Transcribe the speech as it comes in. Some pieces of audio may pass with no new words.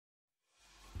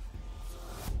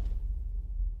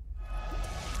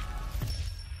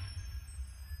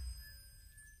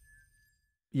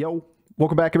Yo,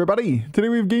 welcome back everybody. Today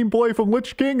we have gameplay from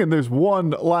Lich King and there's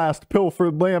one last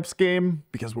Pilfered Lamps game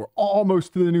because we're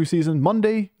almost to the new season.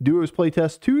 Monday, Duos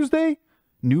playtest. Tuesday,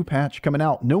 new patch coming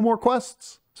out. No more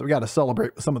quests, so we got to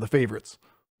celebrate with some of the favorites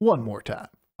one more time.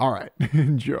 All right,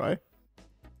 enjoy.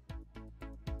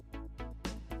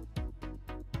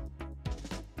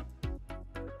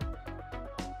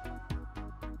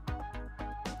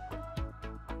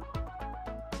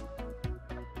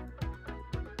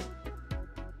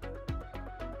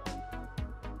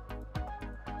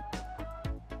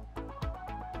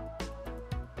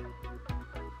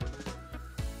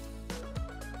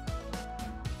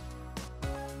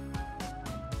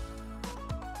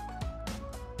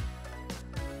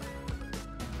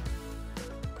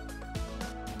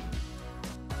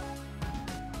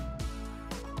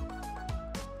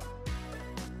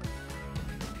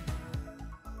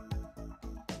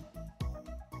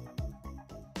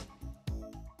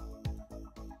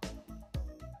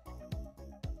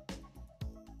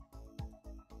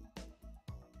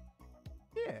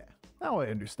 Yeah, now I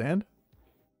understand.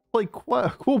 Like,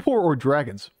 Quillpor or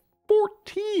Dragons?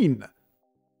 14!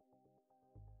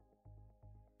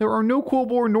 There are no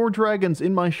Quillpor nor Dragons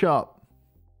in my shop.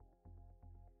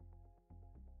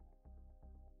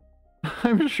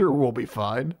 I'm sure we'll be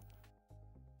fine.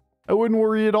 I wouldn't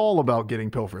worry at all about getting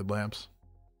Pilfered Lamps.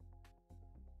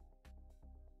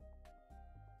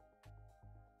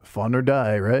 Fun or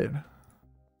die, right?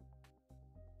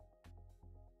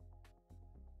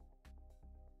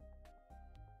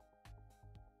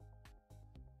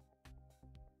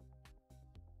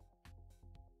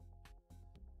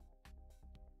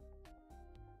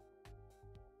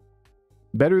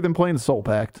 Better than playing Soul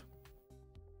Pact.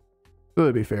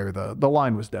 To be fair, the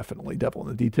line was definitely devil in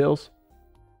the details.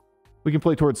 We can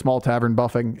play towards small tavern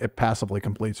buffing. It passively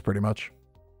completes pretty much.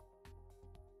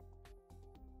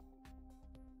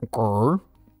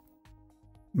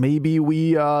 Maybe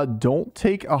we don't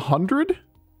take 100?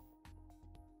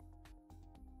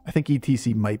 I think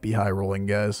ETC might be high rolling,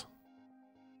 guys.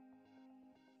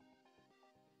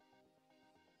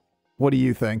 What do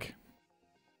you think?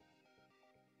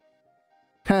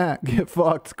 Ha, get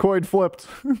fucked. Coin flipped.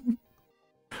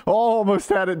 Almost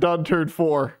had it done turn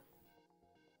 4.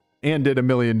 And did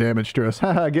 1,000,000 damage to us.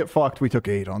 Haha, get fucked. We took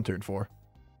 8 on turn 4.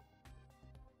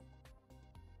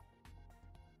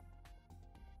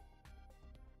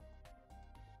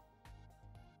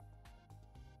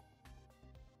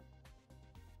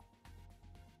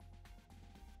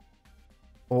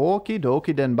 Okie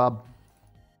dokie then, Bob.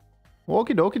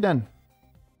 Okie dokie then.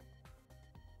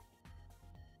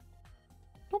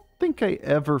 Don't think I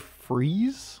ever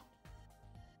freeze.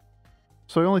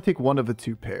 So I only take one of the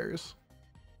 2 pairs.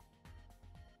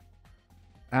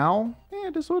 Ow. Yeah,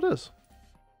 it is what it is.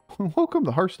 Welcome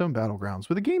to Hearthstone Battlegrounds,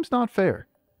 where the game's not fair.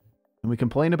 And we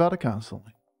complain about it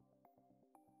constantly.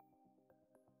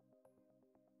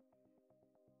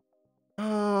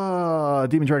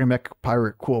 Demon Dragon Mech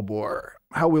Pirate Quillbor.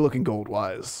 How are we looking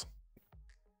gold-wise?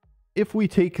 If we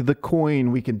take the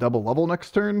coin, we can double level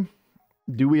next turn.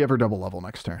 Do we ever double level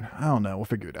next turn? I don't know. We'll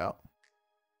figure it out.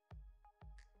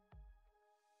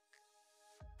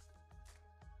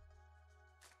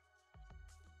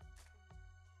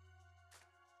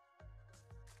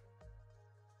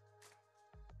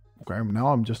 Okay, now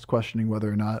I'm just questioning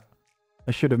whether or not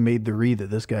I should have made the read that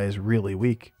this guy is really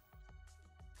weak.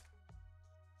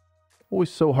 Always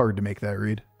so hard to make that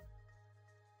read.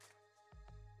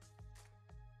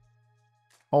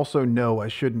 Also, no, I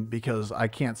shouldn't because I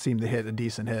can't seem to hit a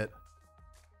decent hit.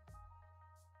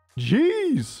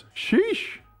 Jeez!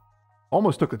 Sheesh!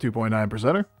 Almost took the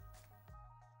 2.9%er.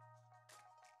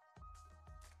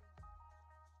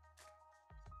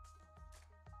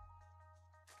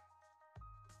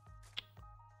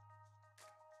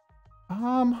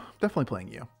 Definitely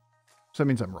playing you. So that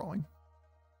means I'm rolling.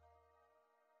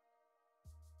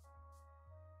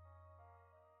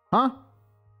 Huh?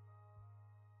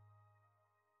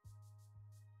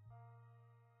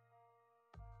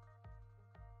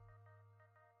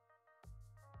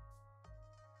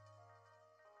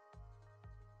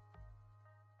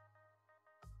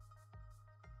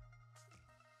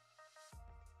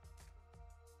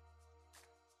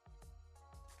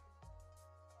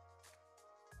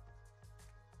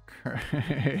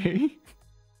 Okay.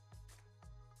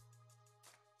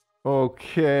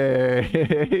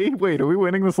 Okay. Wait, are we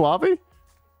winning this lobby?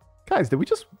 Guys, did we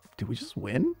just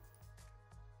win?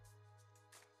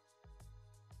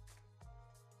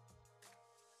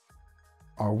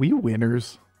 Are we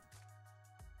winners?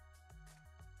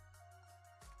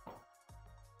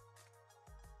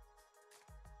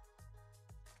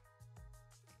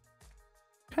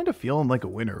 Kind of feeling like a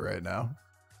winner right now.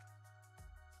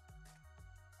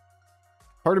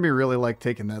 Part of me really liked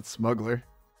taking that smuggler.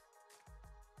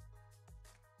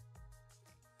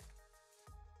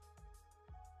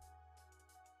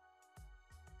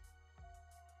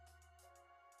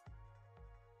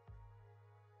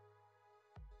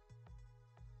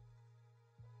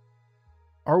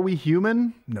 Are we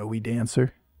human? No, we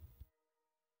dancer.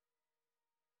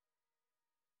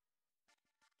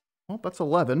 Well, that's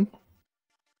 11.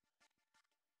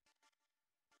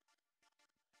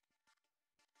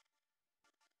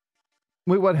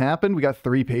 Wait, what happened? We got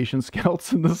 3 patient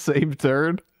scouts in the same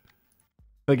turn?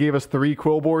 They gave us 3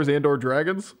 Quillbores and or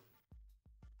dragons?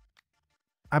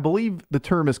 I believe the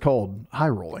term is called high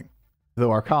rolling,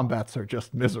 though our combats are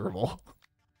just miserable.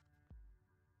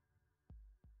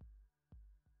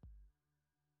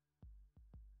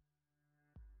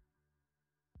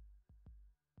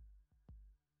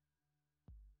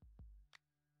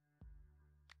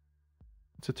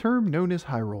 It's a term known as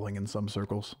high rolling in some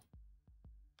circles.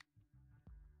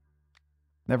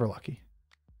 Never lucky.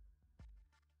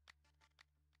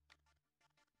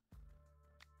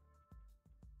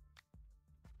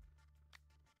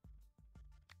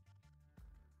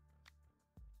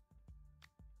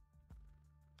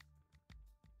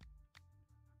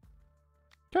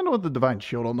 Kind of with the Divine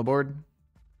Shield on the board.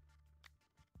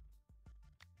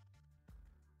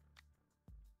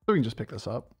 So we can just pick this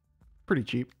up. Pretty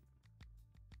cheap.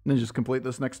 And then just complete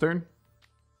this next turn.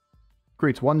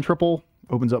 Creates 1 triple,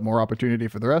 opens up more opportunity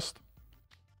for the rest.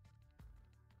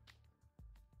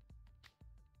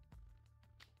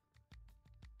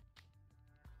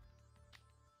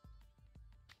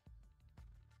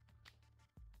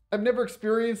 I've never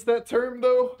experienced that term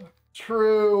though.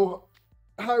 True.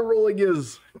 High rolling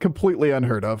is completely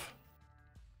unheard of.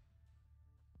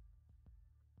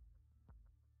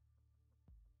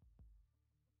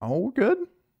 Oh, we're good.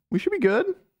 We should be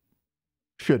good.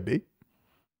 Should be.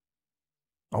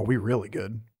 Oh, we really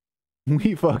good.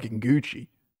 We fucking Gucci.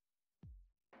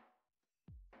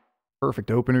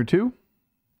 Perfect opener too.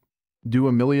 Do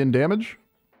 1,000,000 damage.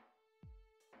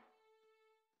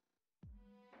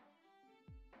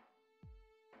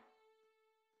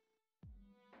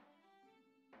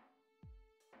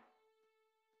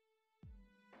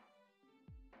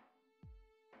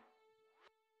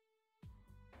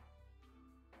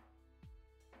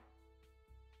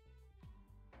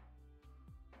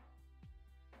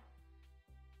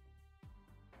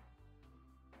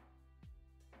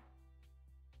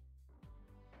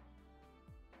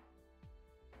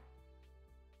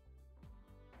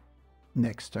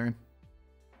 Next turn.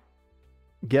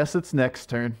 Guess it's next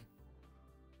turn.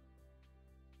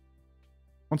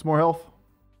 Once more health.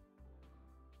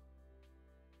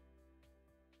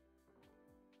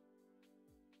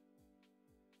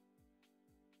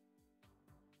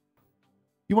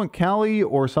 You want Callie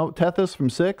or Tethys from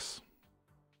 6?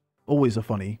 Always a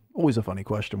funny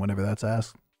question whenever that's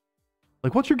asked.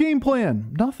 Like, what's your game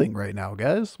plan? Nothing right now,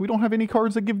 guys. We don't have any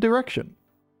cards that give direction.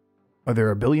 Are there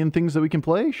a billion things that we can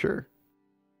play? Sure.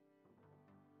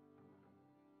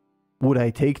 Would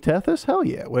I take Tethys? Hell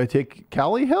yeah. Would I take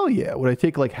Callie? Hell yeah. Would I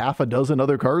take like half a dozen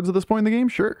other cards at this point in the game?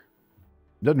 Sure.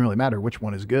 Doesn't really matter which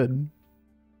one is good.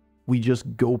 We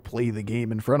just go play the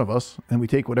game in front of us and we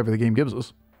take whatever the game gives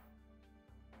us.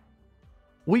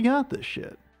 We got this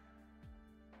shit.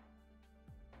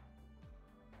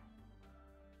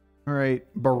 All right.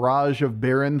 Barrage of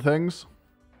barren things.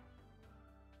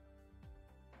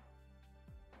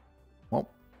 Well,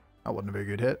 that wasn't a very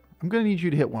good hit. I'm going to need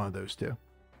you to hit one of those two.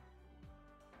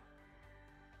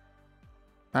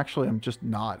 Actually, I'm just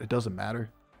not. It doesn't matter.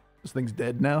 This thing's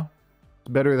dead now. It's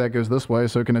better that goes this way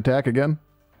so it can attack again.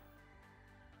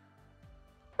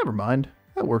 Never mind.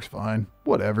 That works fine.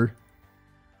 Whatever.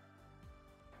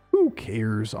 Who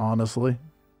cares, honestly?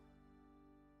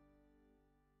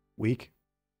 Weak.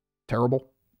 Terrible.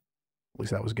 At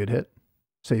least that was a good hit.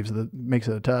 Makes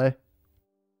it a tie.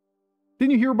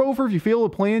 Didn't you hear, Bofur? If you fail a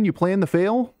plan, you plan to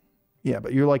fail? Yeah,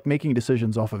 but you're like making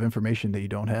decisions off of information that you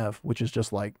don't have, which is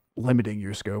just like limiting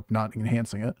your scope, not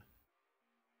enhancing it.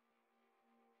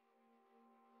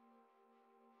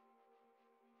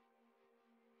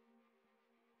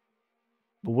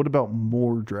 But what about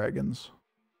more dragons?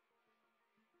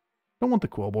 Don't want the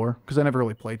Quillbore, because I never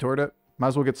really play toward it. Might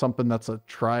as well get something that's a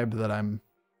tribe that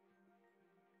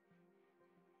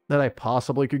I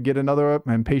possibly could get another up,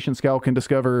 and Patient Scout can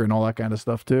discover and all that kind of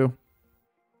stuff too.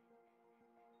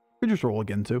 Could just roll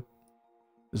again too.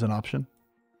 Is an option.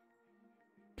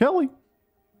 Kelly.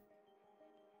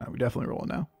 No, we definitely roll it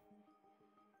now.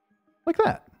 Like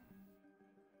that.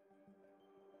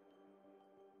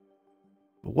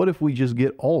 But what if we just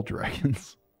get all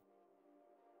dragons?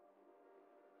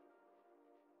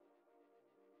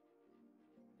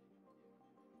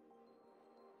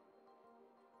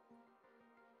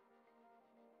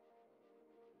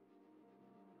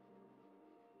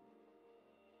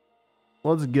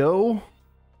 Let's go.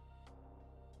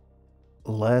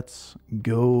 Let's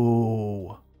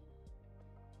go.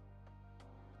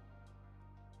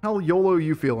 How YOLO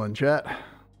you feeling, chat?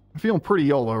 I'm feeling pretty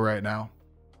YOLO right now.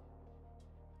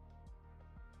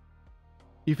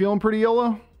 You feeling pretty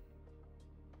YOLO?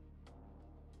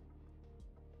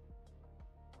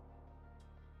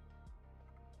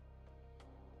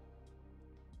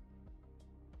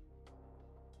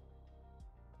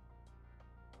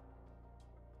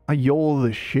 I YOLO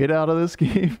the shit out of this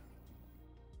game.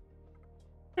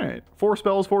 Alright, 4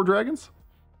 spells, 4 dragons.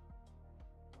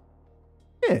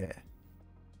 Yeah.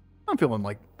 I'm feeling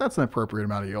like that's an appropriate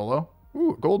amount of YOLO.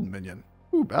 Ooh, a golden minion.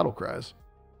 Ooh, battle cries.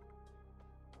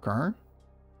 Okay.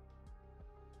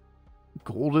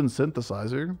 Golden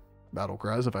synthesizer. Battle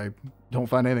cries if I don't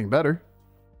find anything better.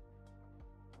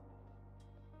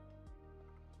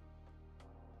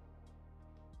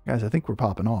 Guys, I think we're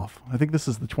popping off. I think this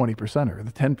is the 20% or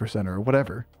the 10% or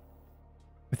whatever.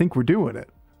 I think we're doing it.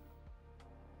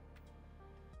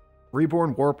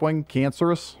 Reborn, Warpwing,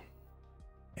 Cancerous.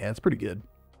 Yeah, it's pretty good.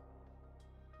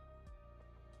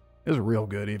 It's real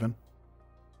good, even.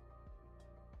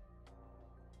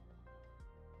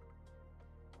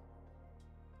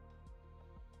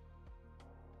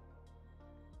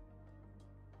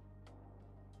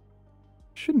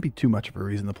 Shouldn't be too much of a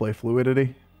reason to play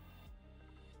Fluidity.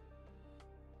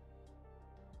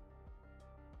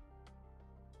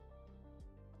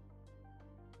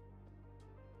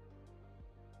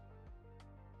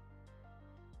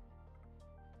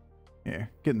 Here,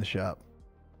 get in the shop.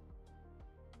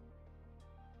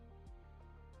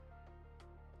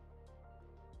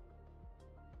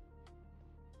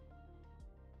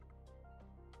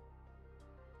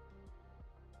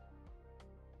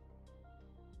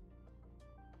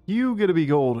 You get to be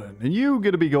golden, and you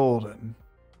get to be golden.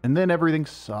 And then everything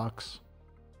sucks.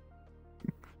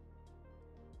 I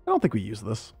don't think we use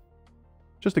this.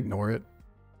 Just ignore it.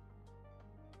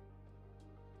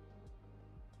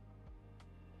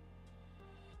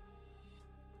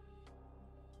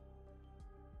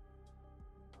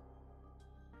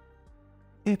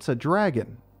 It's a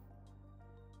dragon.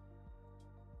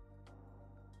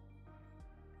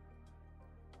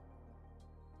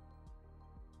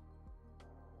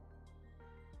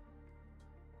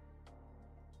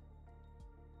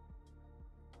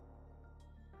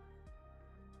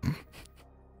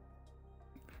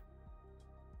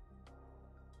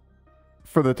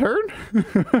 For the turn?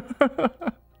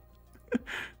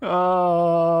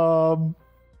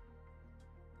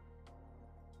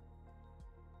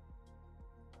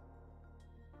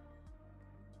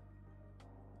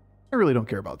 I really don't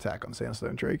care about attack on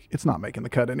Sandstone Drake. It's not making the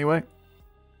cut anyway.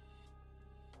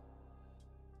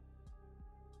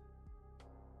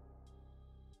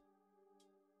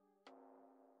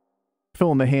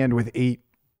 Filling the hand with 8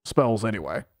 spells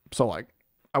anyway. So, like,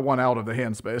 I want out of the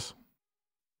hand space.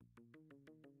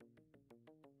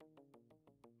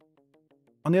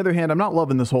 On the other hand, I'm not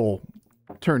loving this whole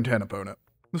turn 10 opponent.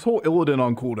 This whole Illidan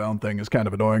on cooldown thing is kind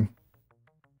of annoying.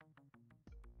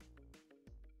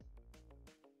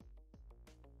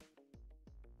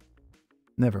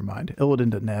 Never mind. Illidan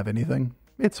didn't have anything.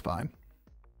 It's fine.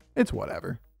 It's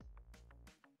whatever.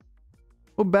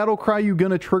 What battle cry you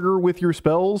gonna trigger with your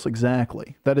spells?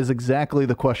 Exactly. That is exactly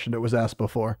the question that was asked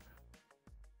before.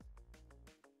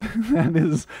 That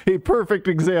is a perfect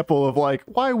example of like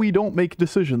why we don't make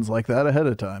decisions like that ahead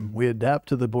of time. We adapt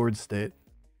to the board state.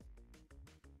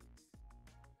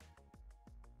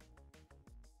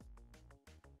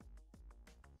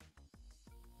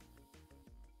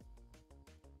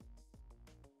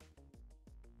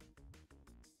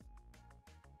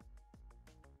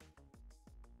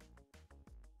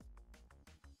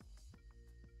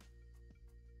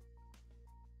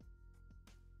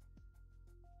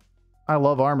 I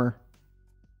love armor.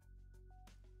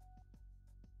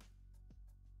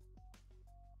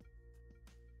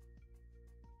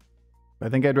 I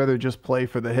think I'd rather just play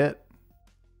for the hit.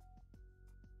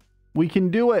 We can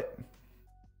do it.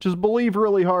 Just believe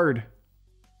really hard.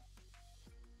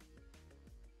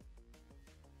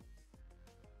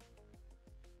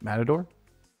 Matador?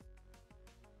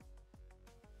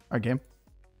 Our game.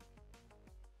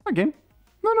 Our game.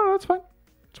 No, it's fine.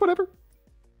 It's whatever.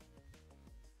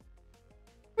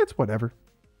 It's whatever.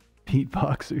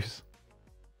 Beatboxers.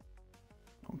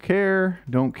 Don't care.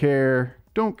 Don't care.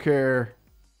 Don't care.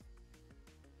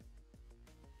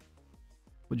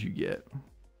 What'd you get?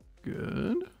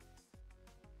 Good.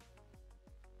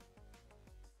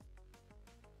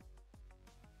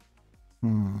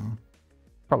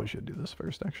 Probably should do this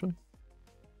first, actually.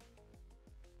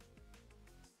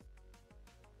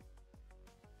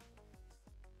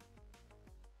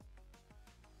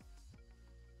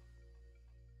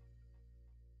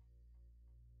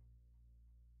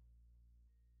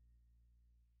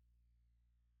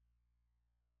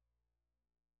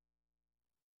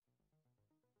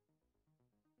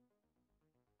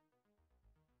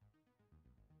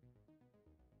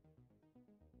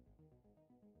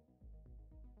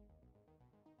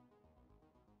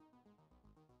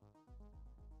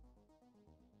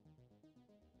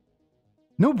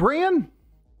 No Bran?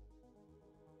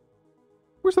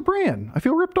 Where's the Bran? I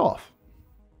feel ripped off.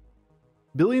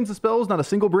 Billions of spells, not a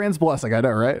single Bran's blessing. I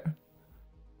know, right?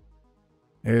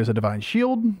 There's a divine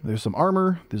shield. There's some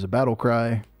armor. There's a battle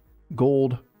cry.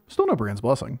 Gold. Still no Bran's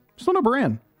blessing. Still no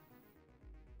Bran.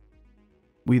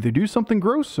 We either do something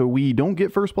gross or we don't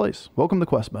get first place. Welcome to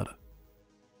quest meta.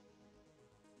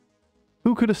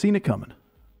 Who could have seen it coming?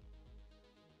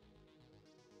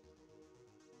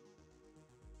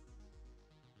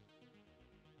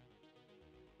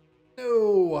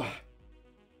 No.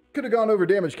 Could have gone over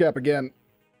damage cap again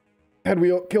had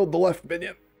we killed the left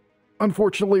minion.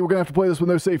 Unfortunately, we're going to have to play this with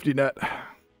no safety net.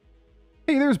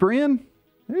 Hey, there's Bran.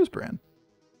 There's Bran.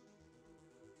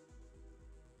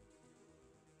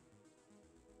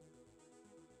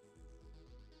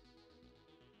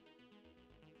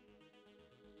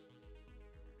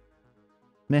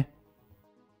 Meh.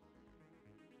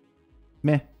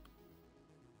 Meh.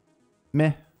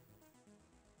 Meh.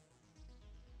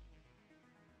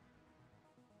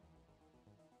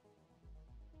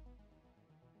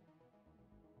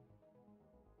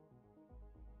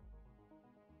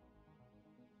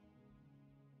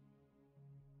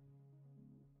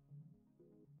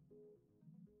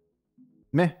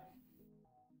 Meh.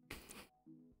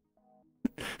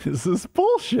 This is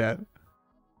bullshit.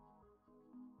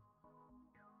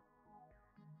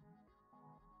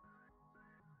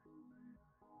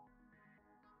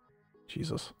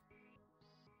 Jesus.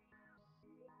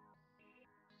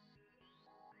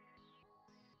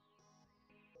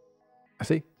 I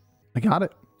see. I got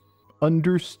it.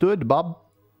 Understood, Bob.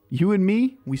 You and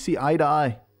me, we see eye to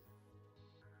eye.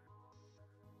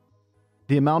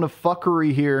 The amount of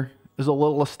fuckery here is a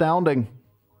little astounding.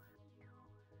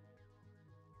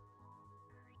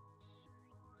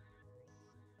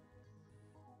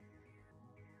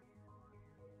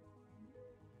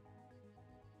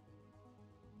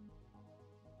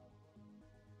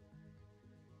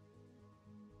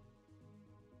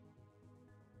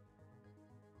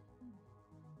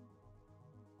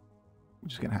 We're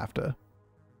just going to have to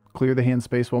clear the hand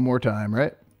space one more time,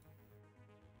 right?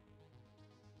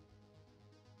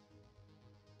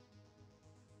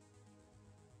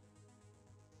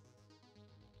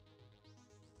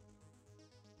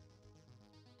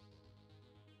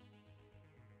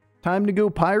 Time to go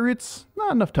pirates?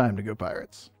 Not enough time to go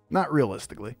pirates. Not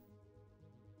realistically.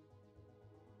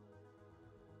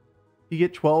 You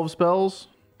get 12 spells?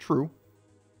 True.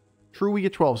 True, we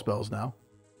get 12 spells now.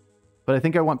 But I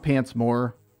think I want pants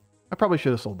more. I probably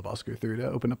should have sold the busker through to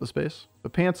open up the space.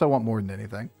 But pants I want more than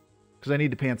anything. Because I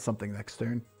need to pants something next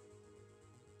turn.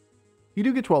 You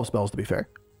do get 12 spells, to be fair.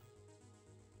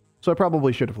 So I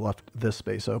probably should have left this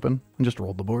space open and just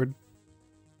rolled the board.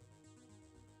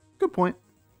 Good point.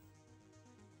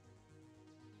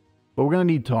 But we're going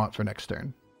to need taunt for next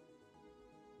turn.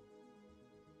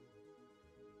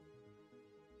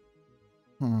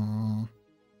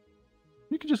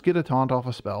 You could just get a taunt off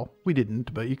a spell. We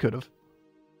didn't, but you could have.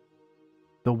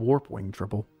 The Warp Wing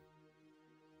triple.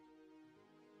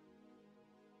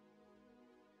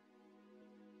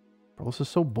 Bro, this is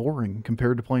so boring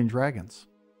compared to playing dragons.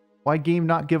 Why game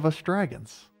not give us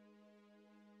dragons?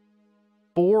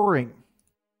 Boring.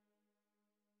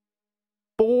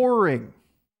 Boring.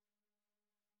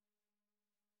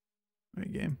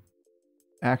 Great game.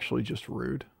 Actually just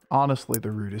rude. Honestly,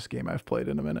 the rudest game I've played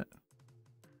in a minute.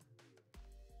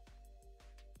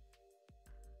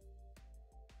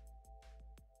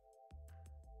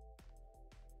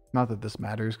 Not that this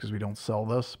matters because we don't sell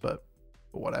this, but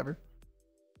whatever.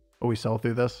 Oh, we sell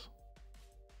through this.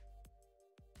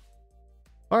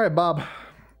 All right, Bob.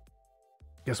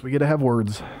 Guess we get to have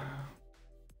words.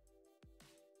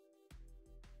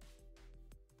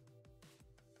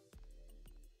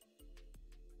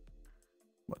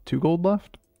 What, 2 gold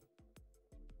left?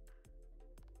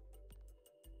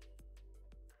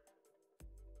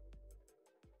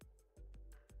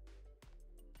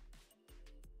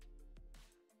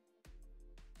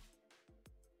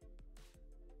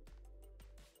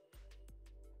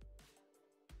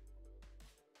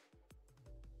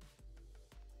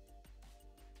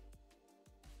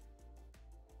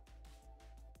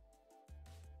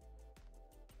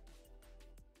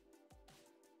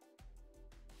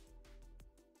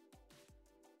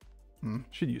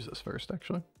 Should use this first,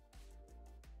 actually.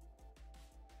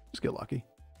 Just get lucky.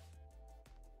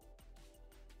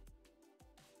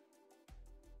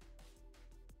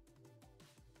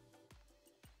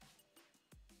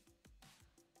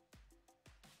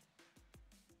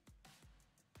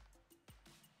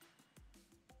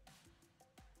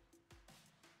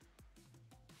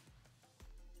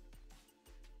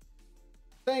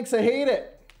 Thanks, I hate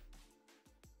it.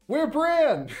 Where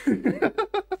Bran?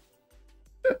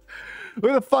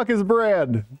 Where the fuck is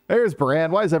Bran? There's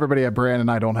Bran. Why does everybody have Bran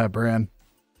and I don't have Bran?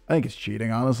 I think it's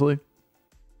cheating, honestly.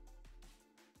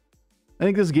 I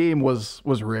think this game was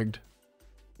rigged.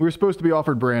 We were supposed to be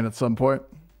offered Bran at some point.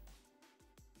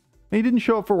 And he didn't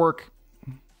show up for work.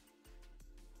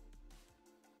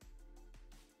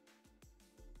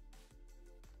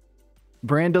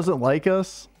 Bran doesn't like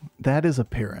us? That is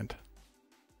apparent.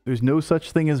 There's no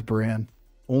such thing as Bran.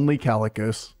 Only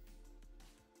Calicos.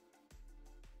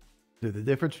 Dude, the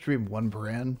difference between one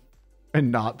Bran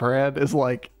and not Bran is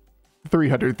like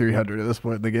 300 at this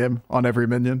point in the game on every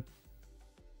minion.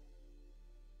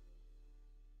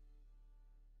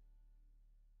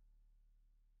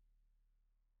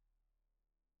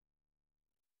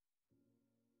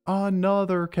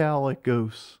 Another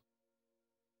Calicos.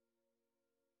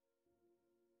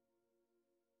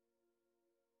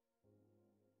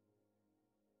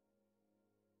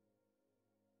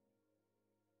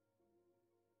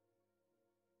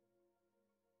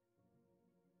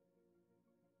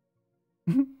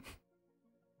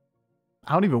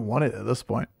 I don't even want it at this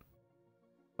point.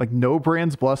 Like, no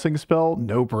Bran's blessing spell,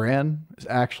 no Bran is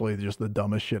actually just the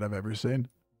dumbest shit I've ever seen.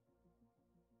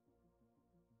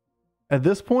 At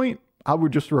this point, I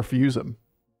would just refuse him.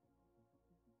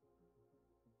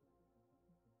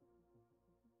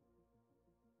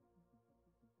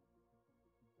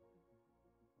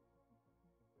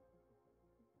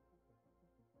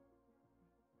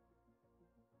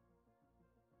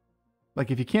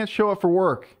 Like, if you can't show up for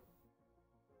work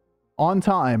on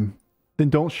time, then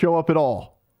don't show up at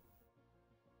all.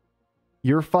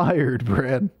 You're fired,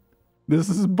 Brad. This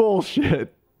is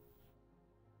bullshit.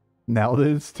 Now that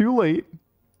it's too late,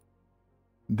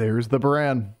 there's the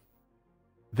Bran.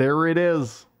 There it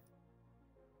is.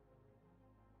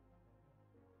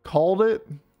 Called it.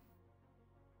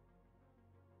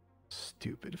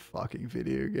 Stupid fucking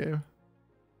video game.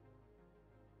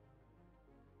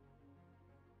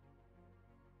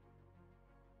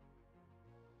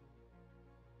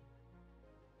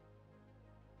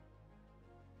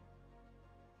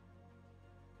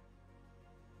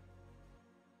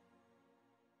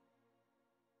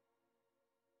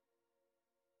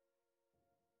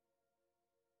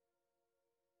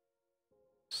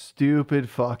 Stupid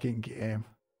fucking game.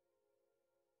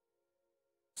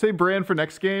 Say Bran for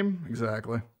next game?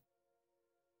 Exactly.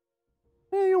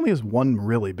 He only has one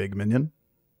really big minion.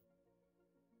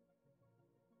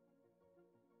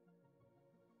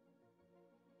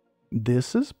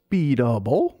 This is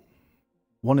beatable.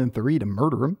 1 and 3 to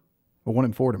murder him. Or 1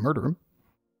 and 4 to murder him.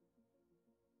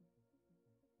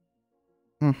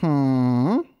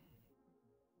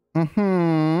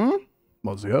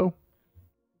 Let's go.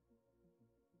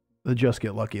 The just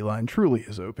get lucky line truly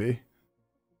is OP.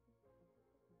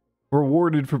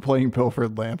 Rewarded for playing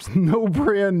Pilfered Lamps. No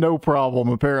Bran, no problem,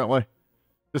 apparently.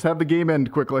 Just have the game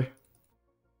end quickly.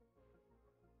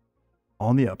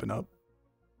 On the up and up.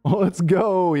 Let's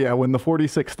go. Yeah, win the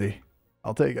 40-60.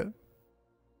 I'll take it.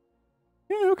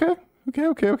 Yeah, okay.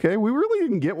 Okay. We really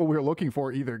didn't get what we were looking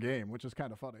for either game, which is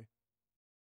kind of funny.